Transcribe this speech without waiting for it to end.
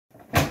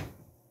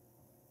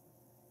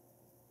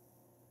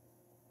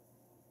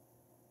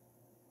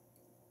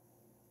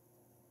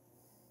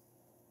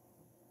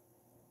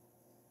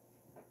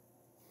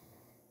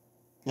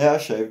Yeah, I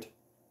shaved.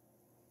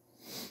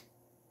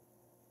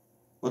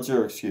 What's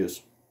your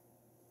excuse?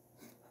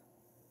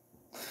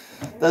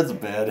 That's a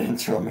bad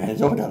intro, man.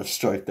 Y'all gotta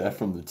strike that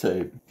from the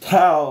tape.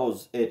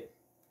 How's it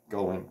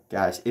going,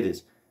 guys? It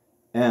is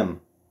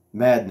M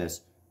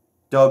Madness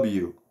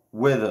W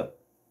with a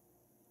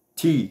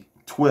T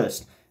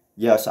twist.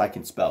 Yes, I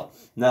can spell.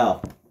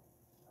 Now,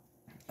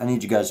 I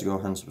need you guys to go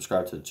ahead and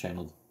subscribe to the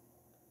channel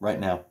right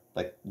now.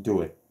 Like,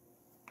 do it.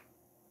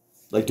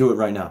 Like, do it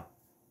right now.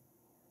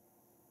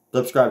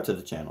 Subscribe to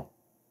the channel.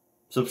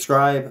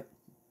 Subscribe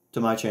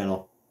to my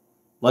channel.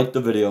 Like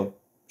the video.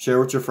 Share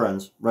with your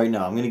friends right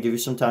now. I'm going to give you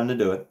some time to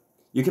do it.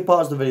 You can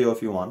pause the video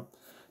if you want.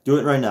 Do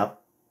it right now.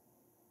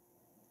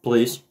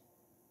 Please.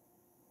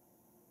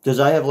 Because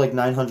I have like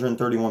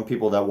 931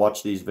 people that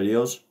watch these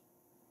videos.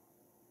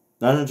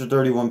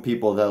 931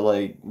 people that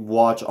like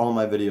watch all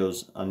my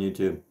videos on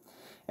YouTube.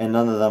 And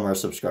none of them are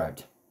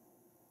subscribed.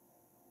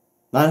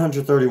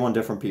 931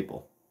 different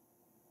people.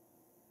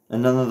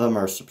 And none of them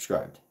are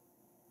subscribed.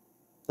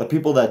 The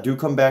people that do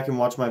come back and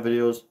watch my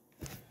videos,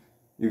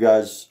 you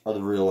guys are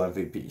the real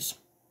MVPs.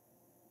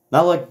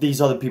 Not like these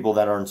other people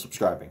that aren't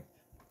subscribing.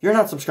 If you're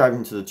not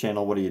subscribing to the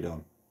channel, what are you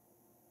doing?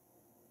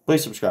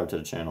 Please subscribe to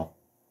the channel.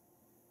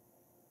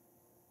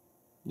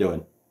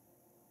 Do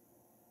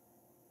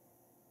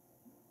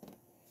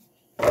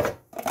it.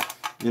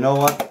 You know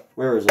what?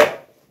 Where is it?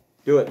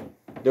 Do it.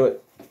 Do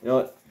it. You know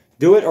what?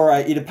 Do it or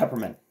I eat a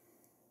peppermint.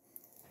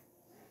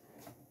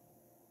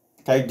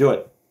 Okay, do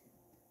it.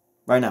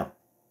 Right now.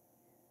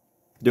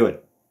 Do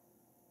it.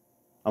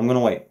 I'm going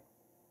to wait.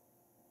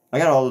 I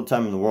got all the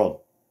time in the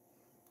world.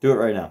 Do it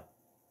right now.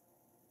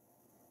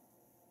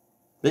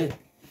 See?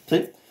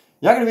 You're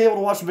not going to be able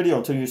to watch the video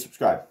until you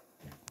subscribe.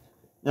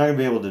 You're not going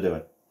to be able to do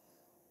it.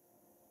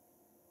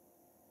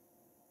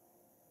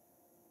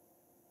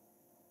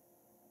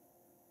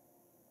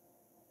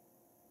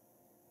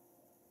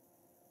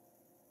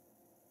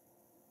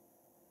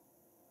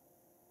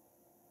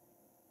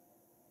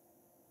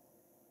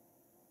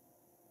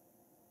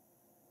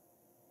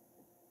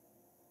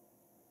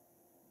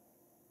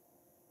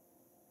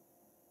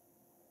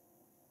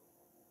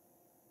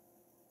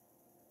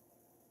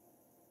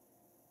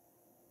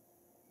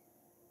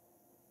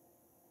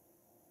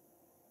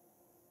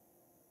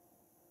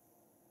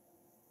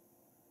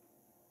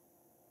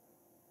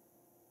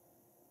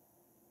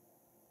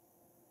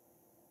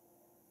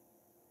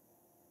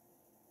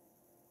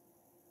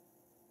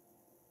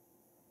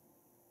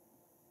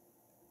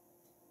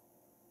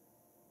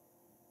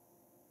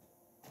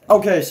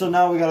 Okay, so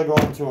now we got to go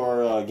into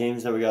our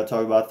games that we got to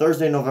talk about.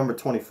 Thursday, November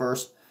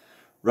 21st.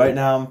 Right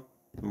now,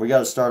 we got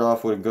to start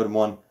off with a good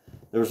one.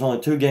 There was only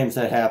 2 games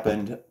that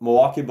happened.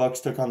 Milwaukee Bucks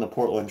took on the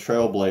Portland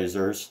Trail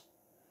Blazers.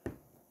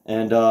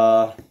 And,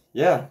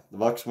 yeah, the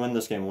Bucks win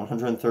this game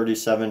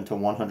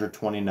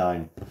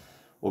 137-129.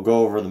 We'll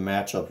go over the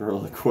matchup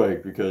really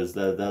quick because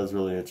that was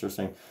really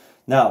interesting.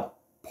 Now,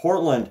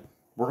 Portland,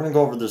 we're going to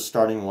go over the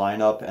starting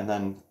lineup and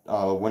then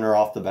winner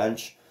off the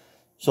bench.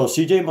 So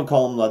CJ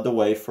McCollum led the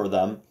way for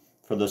them,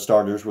 for the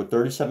starters, with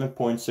 37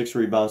 points, 6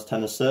 rebounds,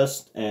 10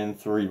 assists, and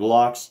 3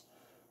 blocks.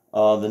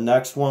 The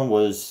next one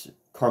was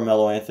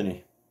Carmelo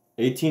Anthony.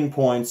 18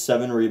 points,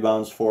 7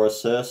 rebounds, 4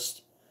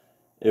 assists.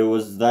 It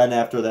was then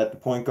after that the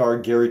point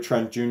guard Gary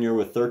Trent Jr.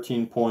 with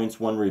 13 points,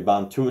 1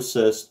 rebound, 2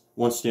 assists,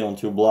 1 steal, and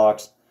 2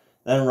 blocks.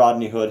 Then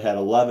Rodney Hood had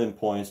 11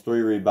 points,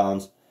 3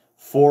 rebounds,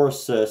 4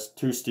 assists,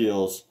 2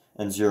 steals,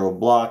 and 0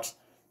 blocks.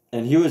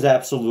 And he was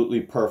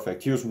absolutely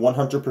perfect. He was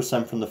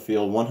 100% from the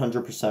field,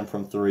 100%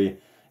 from 3.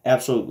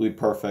 Absolutely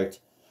perfect.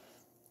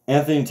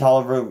 Anthony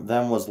Tolliver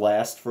then was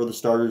last for the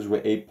starters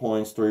with 8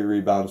 points, 3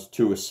 rebounds,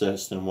 2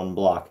 assists, and 1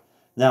 block.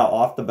 Now,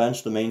 off the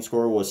bench, the main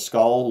scorer was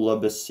Skal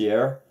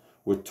Labissiere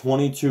with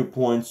 22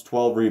 points,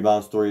 12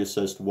 rebounds, 3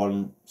 assists,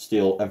 1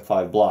 steal, and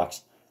 5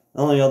 blocks.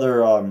 The only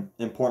other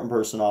important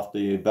person off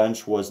the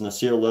bench was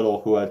Nasir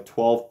Little, who had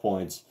 12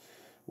 points,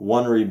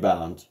 1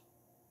 rebound.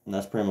 And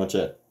that's pretty much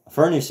it.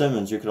 Fernie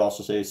Simmons, you could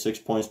also say 6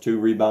 points, 2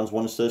 rebounds,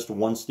 1 assist,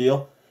 1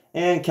 steal.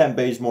 And Kent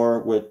Bazemore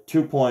with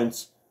 2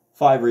 points,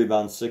 5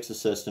 rebounds, 6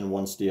 assists, and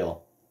 1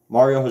 steal.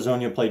 Mario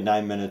Hezonja played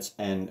 9 minutes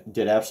and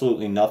did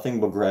absolutely nothing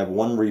but grab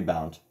 1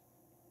 rebound.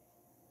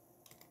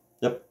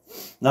 Yep.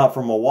 Now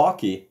for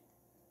Milwaukee,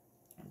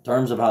 in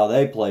terms of how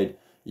they played,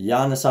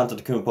 Giannis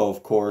Antetokounmpo,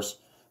 of course,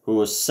 who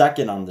was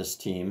second on this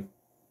team,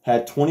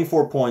 had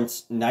 24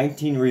 points,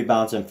 19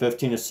 rebounds, and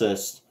 15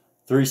 assists,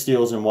 3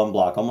 steals, and 1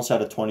 block. Almost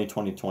had a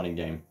 20-20-20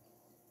 game.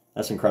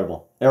 That's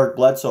incredible. Eric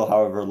Bledsoe,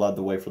 however, led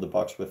the way for the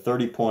Bucks with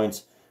 30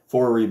 points,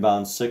 4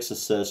 rebounds, 6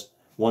 assists,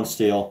 1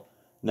 steal.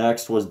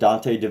 Next was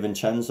Dante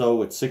DiVincenzo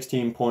with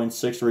 16 points,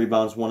 6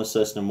 rebounds, 1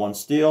 assist, and 1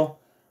 steal.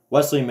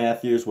 Wesley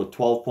Matthews with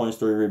 12 points,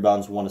 3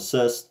 rebounds, 1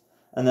 assist.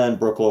 And then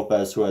Brook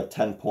Lopez, who had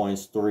 10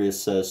 points, 3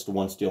 assists,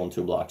 1 steal, and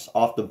 2 blocks.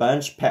 Off the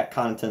bench, Pat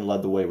Connaughton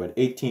led the way with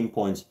 18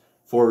 points,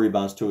 4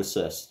 rebounds, 2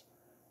 assists.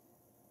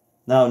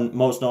 Now,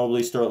 most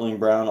notably, Sterling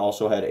Brown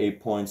also had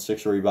 8 points,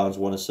 6 rebounds,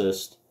 1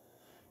 assist.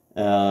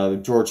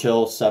 George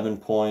Hill, 7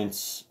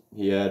 points.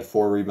 He had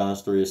 4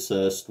 rebounds, 3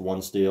 assists,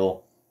 1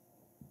 steal.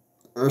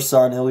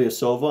 Ersan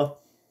Ilyasova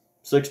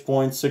 6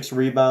 points, 6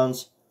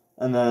 rebounds.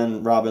 And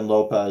then Robin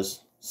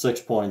Lopez,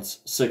 6 points,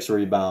 6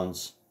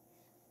 rebounds.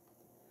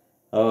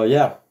 Oh,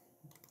 yeah.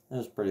 It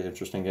was a pretty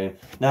interesting game.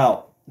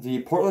 Now,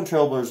 the Portland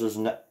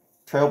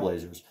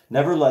Trailblazers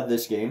never led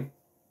this game.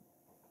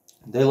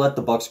 They let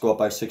the Bucks go up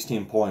by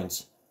 16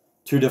 points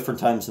 2 different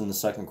times in the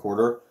second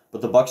quarter,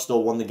 but the Bucks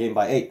still won the game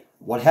by 8.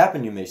 What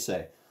happened, you may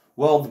say?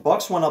 Well, the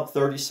Bucks went up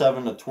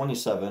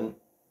 37-27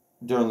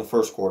 during the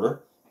first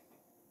quarter.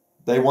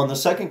 They won the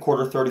second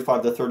quarter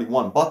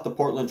 35-31, but the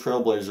Portland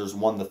Trailblazers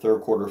won the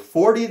third quarter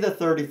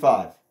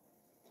 40-35.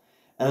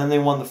 And then they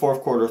won the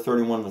fourth quarter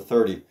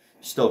 31-30.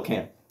 Still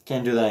can't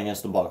do that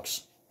against the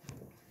Bucks.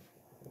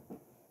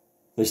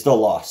 They still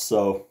lost,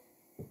 so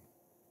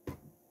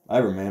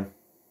whatever, man.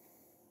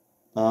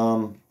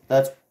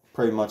 That's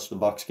pretty much the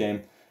Bucks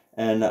game.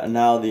 And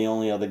now the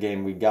only other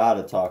game we got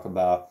to talk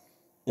about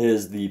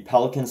is the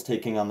Pelicans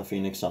taking on the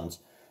Phoenix Suns.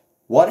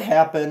 What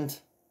happened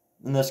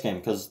in this game?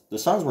 Because the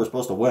Suns were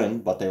supposed to win,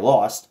 but they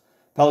lost.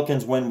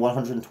 Pelicans win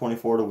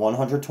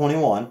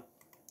 124-121.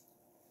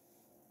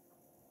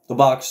 The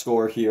box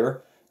score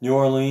here, New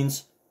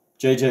Orleans,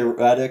 J.J.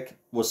 Redick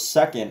was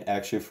second,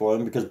 actually, for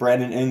them, because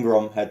Brandon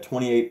Ingram had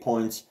 28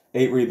 points,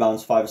 8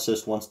 rebounds, 5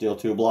 assists, 1 steal,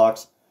 2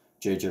 blocks.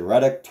 J.J.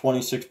 Redick,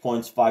 26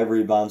 points, 5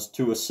 rebounds,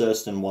 2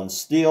 assists, and 1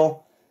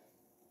 steal.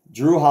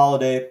 Drew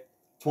Holiday,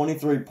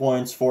 23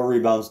 points, 4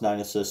 rebounds, 9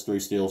 assists, 3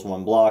 steals,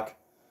 1 block.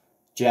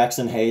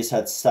 Jackson Hayes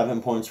had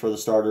 7 points for the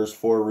starters,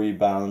 4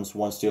 rebounds,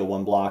 1 steal,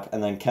 1 block.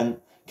 And then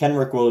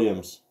Kenrick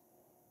Williams,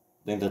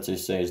 I think that's how you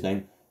say his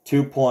name,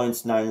 2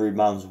 points, 9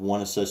 rebounds,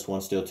 1 assist,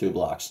 1 steal, 2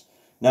 blocks.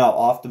 Now,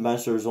 off the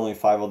bench, there was only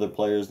 5 other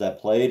players that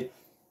played.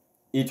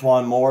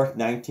 Etuan Moore,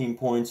 19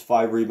 points,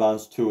 5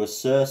 rebounds, 2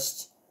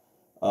 assists.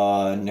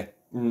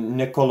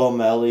 Nicolo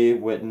Melli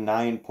with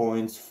 9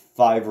 points,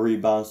 5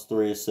 rebounds,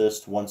 3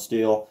 assists, 1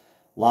 steal.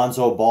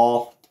 Lonzo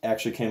Ball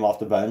actually came off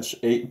the bench,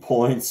 8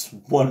 points,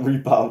 1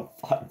 rebound,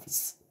 5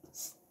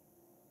 assists.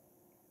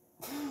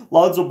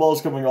 Lonzo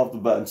Ball's coming off the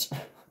bench.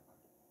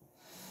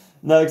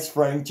 Next,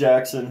 Frank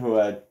Jackson, who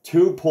had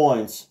 2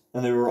 points,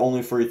 and they were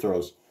only free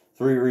throws.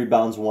 3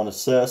 rebounds, 1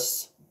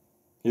 assist.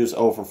 He was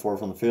 0 for 4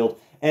 from the field.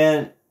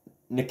 And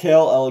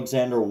Nickeil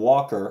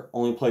Alexander-Walker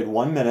only played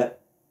 1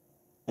 minute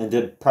and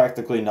did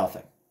practically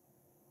nothing.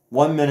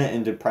 1 minute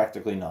and did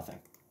practically nothing.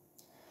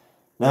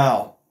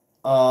 Now,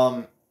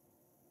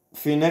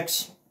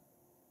 Phoenix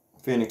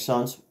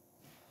Suns,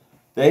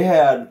 they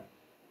had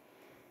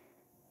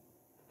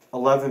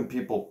 11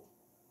 people,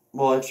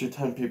 well, actually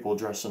 10 people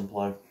dress and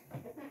play.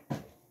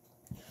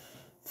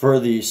 For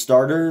the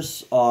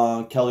starters,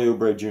 Kelly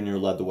Oubre Jr.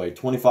 led the way.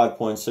 25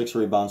 points, 6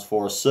 rebounds,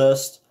 4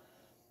 assists.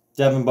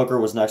 Devin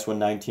Booker was next with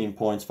 19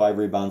 points, 5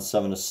 rebounds,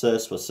 7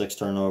 assists with 6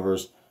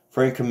 turnovers.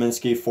 Frank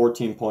Kaminsky,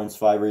 14 points,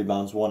 5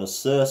 rebounds, 1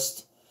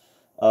 assist.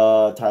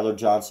 Tyler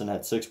Johnson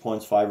had 6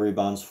 points, 5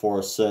 rebounds, 4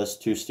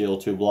 assists, 2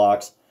 steals, 2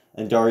 blocks.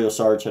 And Dario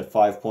Saric had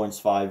 5 points,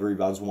 5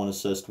 rebounds, 1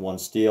 assist, 1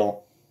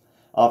 steal.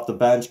 Off the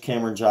bench,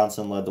 Cameron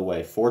Johnson led the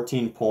way.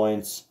 14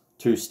 points,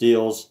 2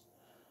 steals.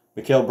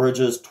 Mikal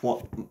Bridges,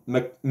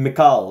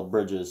 Mikal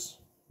Bridges,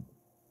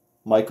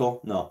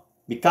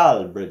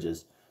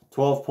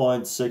 12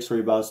 points, 6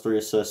 rebounds, 3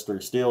 assists, 3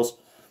 steals.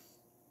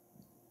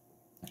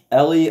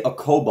 Eli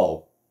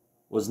Okobo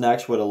was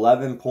next with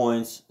 11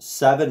 points,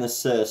 7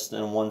 assists,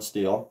 and 1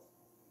 steal.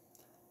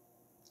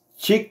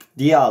 Cheick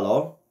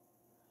Diallo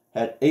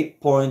had 8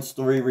 points,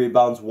 3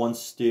 rebounds, 1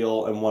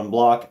 steal, and 1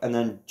 block. And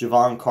then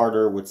Javon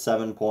Carter with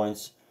 7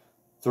 points,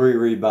 3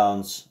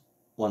 rebounds,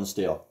 1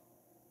 steal.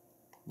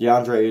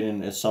 DeAndre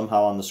Ayton is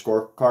somehow on the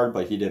scorecard,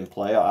 but he didn't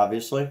play,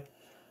 obviously.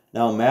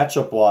 Now,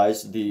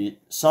 matchup-wise, the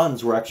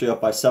Suns were actually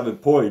up by 7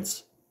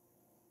 points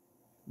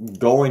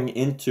going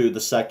into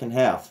the second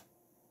half.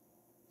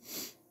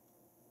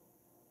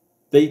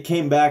 They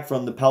came back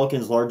from the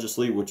Pelicans' largest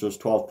lead, which was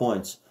 12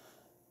 points.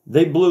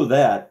 They blew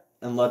that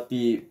and let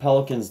the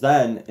Pelicans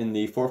then, in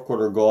the fourth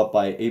quarter, go up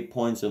by 8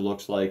 points, it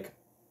looks like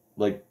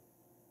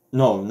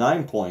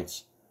 9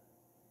 points.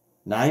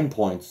 9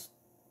 points.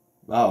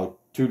 Wow,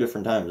 2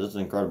 different times. This is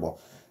incredible.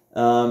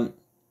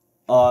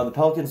 The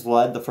Pelicans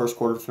led the first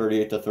quarter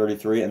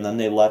 38-33, and then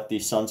they let the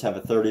Suns have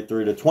a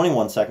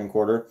 33-21 second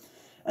quarter.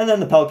 And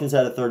then the Pelicans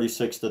had a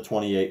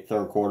 36-28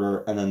 third quarter,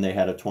 and then they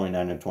had a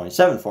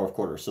 29-27 fourth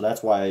quarter. So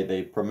that's why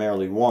they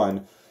primarily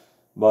won.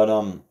 But,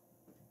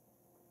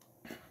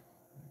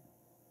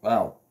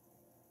 wow.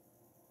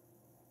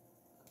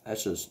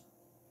 That's just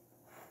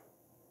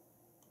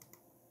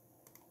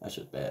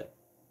bad.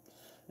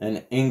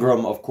 And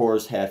Ingram, of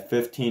course, had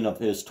 15 of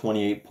his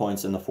 28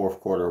 points in the fourth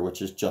quarter,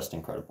 which is just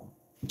incredible.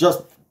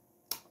 Just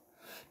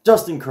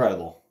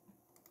incredible.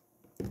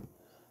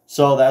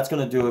 So that's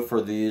going to do it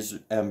for these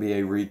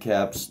NBA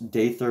recaps.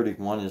 Day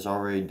 31 is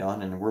already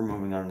done, and we're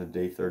moving on to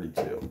day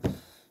 32.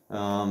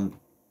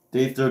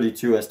 Day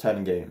 32 has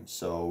 10 games,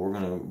 so we're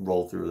going to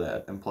roll through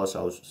that. And plus,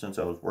 since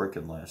I was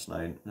working last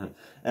night, and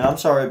I'm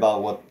sorry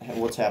about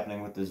what's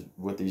happening with these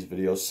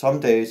videos.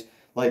 Some days,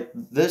 like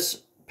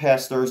this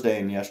past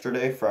Thursday and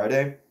yesterday,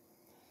 Friday,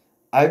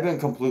 I've been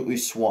completely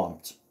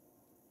swamped.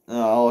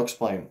 I'll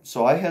explain.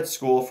 So I had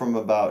school from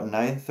about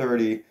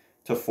 9:30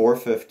 to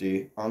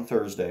 4:50 on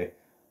Thursday.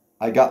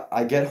 I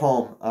get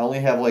home. I only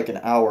have like an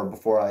hour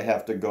before I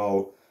have to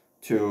go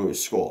to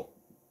school.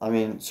 I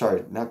mean,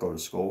 sorry, not go to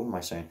school. What am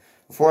I saying?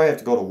 Before I have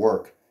to go to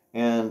work.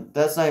 And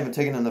that's not even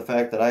taking in the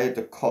fact that I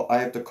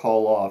have to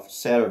call off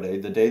Saturday,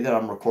 the day that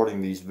I'm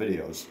recording these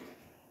videos.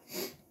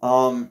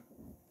 Um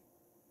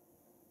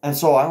and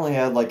so I only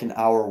had like an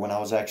hour when I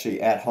was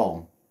actually at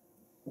home.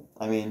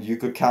 I mean, you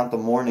could count the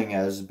morning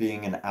as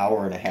being an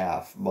hour and a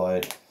half,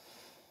 but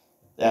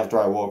after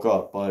I woke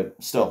up, but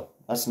still,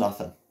 that's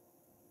nothing.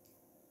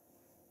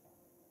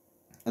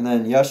 And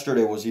then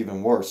yesterday was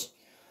even worse,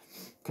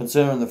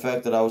 considering the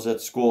fact that I was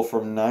at school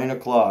from 9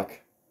 o'clock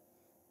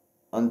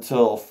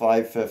until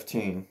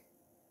 5:15.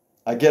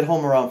 I get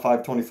home around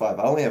 5:25.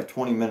 I only have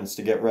 20 minutes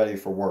to get ready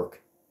for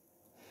work.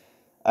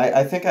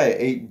 I think I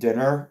ate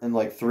dinner in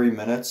like 3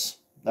 minutes.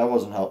 That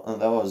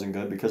wasn't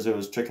good because it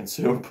was chicken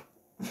soup.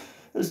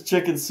 It was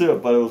chicken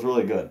soup, but it was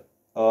really good.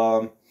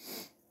 Um,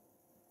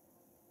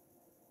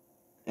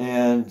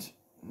 and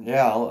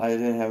yeah, I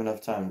didn't have enough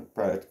time to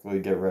practically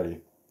get ready.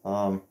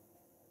 Um,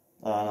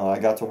 I don't know. I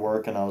got to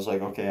work and I was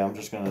like, okay, I'm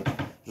just gonna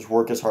just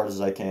work as hard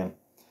as I can.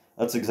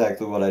 That's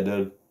exactly what I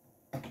did.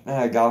 And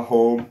I got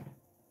home.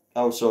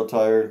 I was so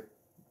tired.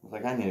 I was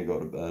like, I need to go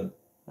to bed.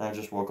 And I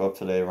just woke up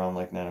today around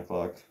like 9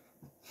 o'clock.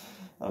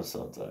 I was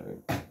so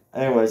tired.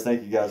 Anyways,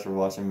 thank you guys for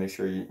watching. Make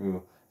sure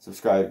you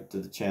subscribe to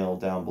the channel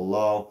down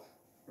below.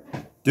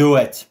 Do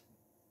it.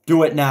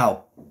 Do it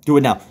now. Do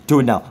it now. Do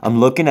it now. I'm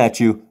looking at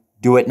you.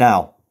 Do it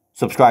now.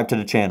 Subscribe to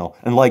the channel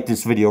and like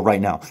this video right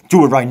now.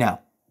 Do it right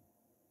now.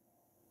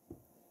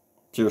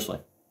 Seriously.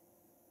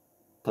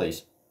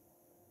 Please.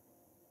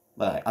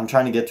 But I'm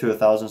trying to get to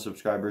 1,000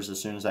 subscribers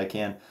as soon as I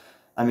can.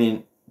 I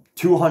mean,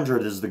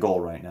 200 is the goal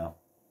right now.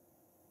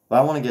 But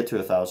I want to get to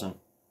 1,000.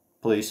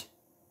 Please.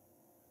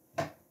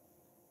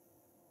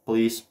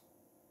 Please.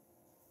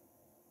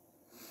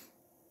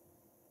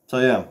 So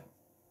yeah,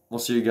 we'll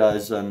see you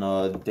guys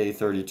on day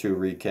 32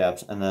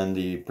 recaps and then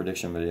the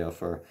prediction video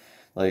for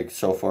like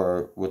so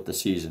far with the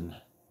season.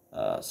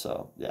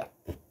 So yeah.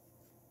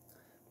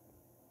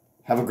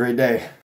 Have a great day.